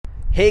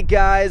Hey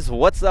guys,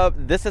 what's up?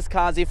 This is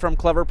Kazi from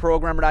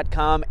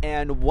cleverprogrammer.com,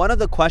 and one of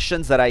the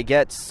questions that I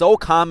get so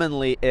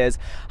commonly is,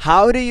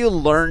 how do you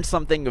learn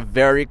something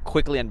very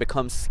quickly and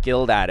become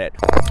skilled at it?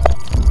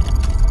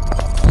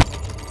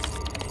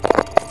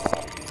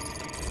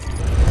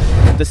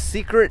 The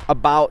secret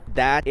about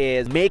that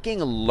is making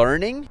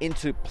learning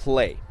into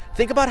play.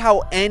 Think about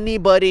how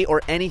anybody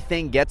or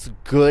anything gets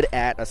good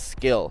at a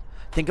skill.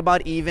 Think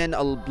about even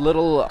a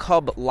little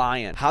cub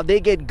lion. How they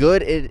get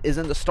good is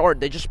in the start.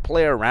 They just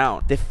play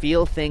around. They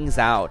feel things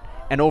out.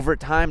 And over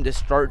time, they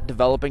start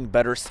developing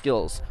better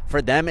skills.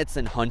 For them, it's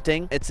in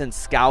hunting, it's in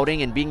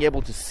scouting and being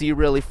able to see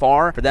really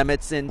far. For them,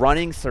 it's in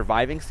running,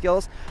 surviving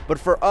skills. But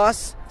for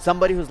us,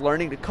 somebody who's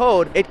learning to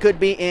code, it could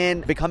be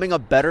in becoming a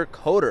better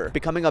coder,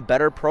 becoming a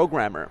better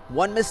programmer.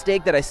 One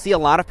mistake that I see a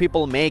lot of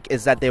people make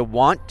is that they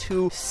want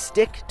to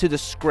stick to the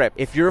script.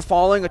 If you're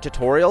following a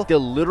tutorial, they'll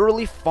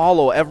literally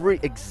follow every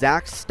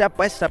exact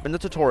step-by-step in the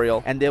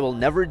tutorial, and they will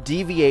never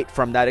deviate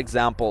from that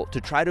example to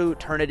try to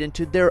turn it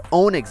into their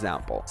own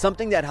example.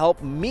 Something that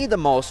helped me the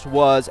most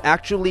was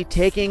actually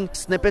taking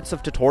snippets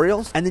of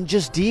tutorials and then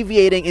just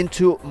deviating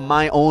into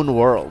my own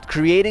world,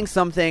 creating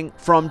something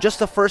from just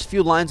the first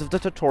few lines of the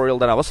tutorial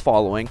that I was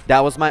following that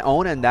was my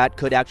own, and that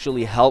could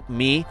actually help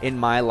me in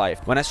my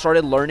life. When I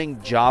started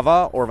learning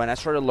Java or when I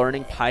started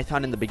learning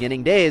Python in the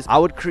beginning days, I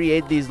would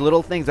create these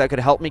little things that could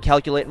help me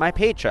calculate my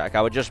paycheck.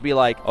 I would just be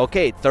like,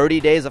 okay, 30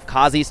 days of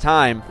Kazi's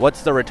time,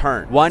 what's the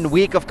return? 1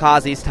 week of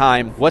Kazi's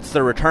time, what's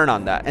the return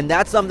on that? And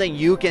that's something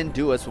you can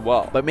do as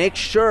well. But make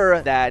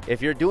sure that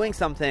if you're doing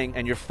something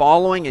and you're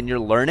following and you're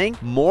learning,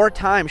 more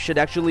time should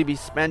actually be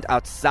spent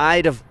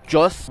outside of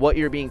just what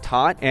you're being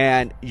taught,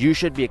 and you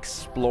should be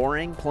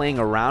exploring, playing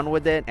around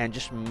with it, and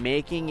just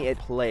making it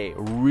play,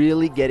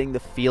 really getting the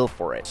feel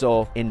for it.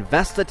 So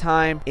invest the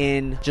time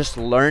in just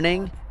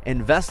learning,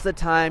 invest the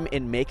time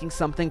in making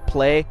something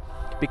play,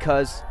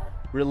 because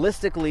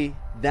realistically,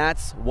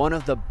 that's one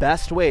of the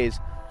best ways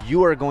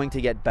you are going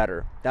to get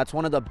better. That's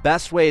one of the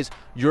best ways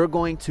you're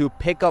going to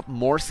pick up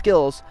more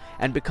skills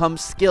and become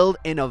skilled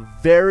in a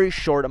very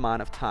short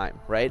amount of time,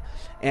 right?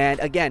 And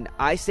again,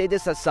 I say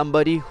this as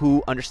somebody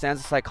who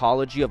understands the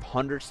psychology of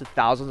hundreds to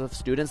thousands of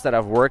students that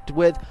I've worked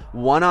with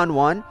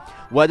one-on-one,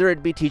 whether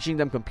it be teaching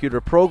them computer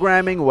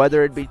programming,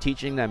 whether it be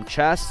teaching them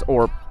chess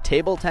or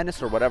table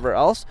tennis or whatever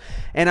else.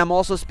 And I'm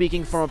also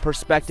speaking from a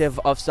perspective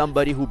of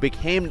somebody who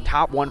became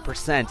top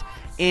 1%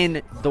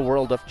 in the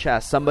world of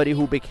chess, somebody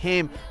who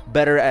became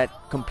better at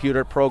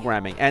computer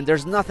programming. And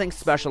there's nothing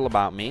special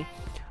about me.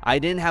 I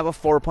didn't have a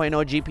 4.0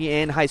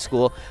 GPA in high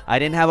school. I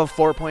didn't have a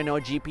 4.0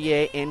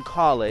 GPA in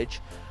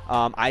college.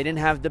 I didn't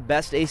have the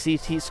best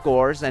ACT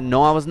scores, and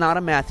no, I was not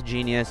a math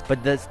genius.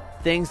 But the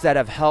things that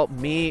have helped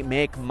me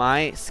make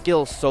my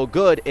skills so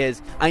good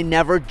is I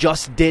never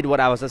just did what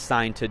I was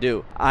assigned to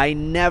do. I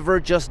never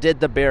just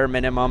did the bare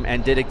minimum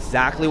and did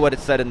exactly what it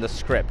said in the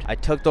script. I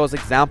took those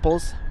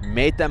examples,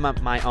 made them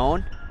my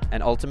own,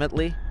 and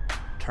ultimately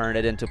turned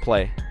it into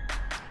play.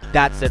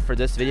 That's it for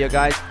this video,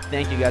 guys.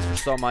 Thank you guys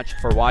so much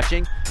for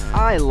watching.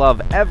 I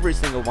love every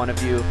single one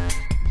of you.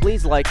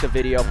 Please like the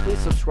video. Please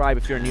subscribe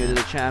if you're new to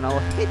the channel.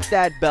 Hit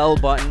that bell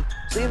button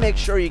so you make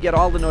sure you get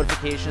all the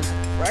notifications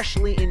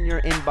freshly in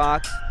your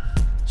inbox.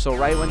 So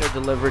right when they're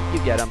delivered,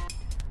 you get them.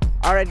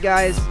 All right,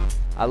 guys.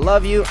 I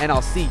love you, and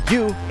I'll see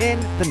you in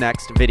the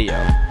next video.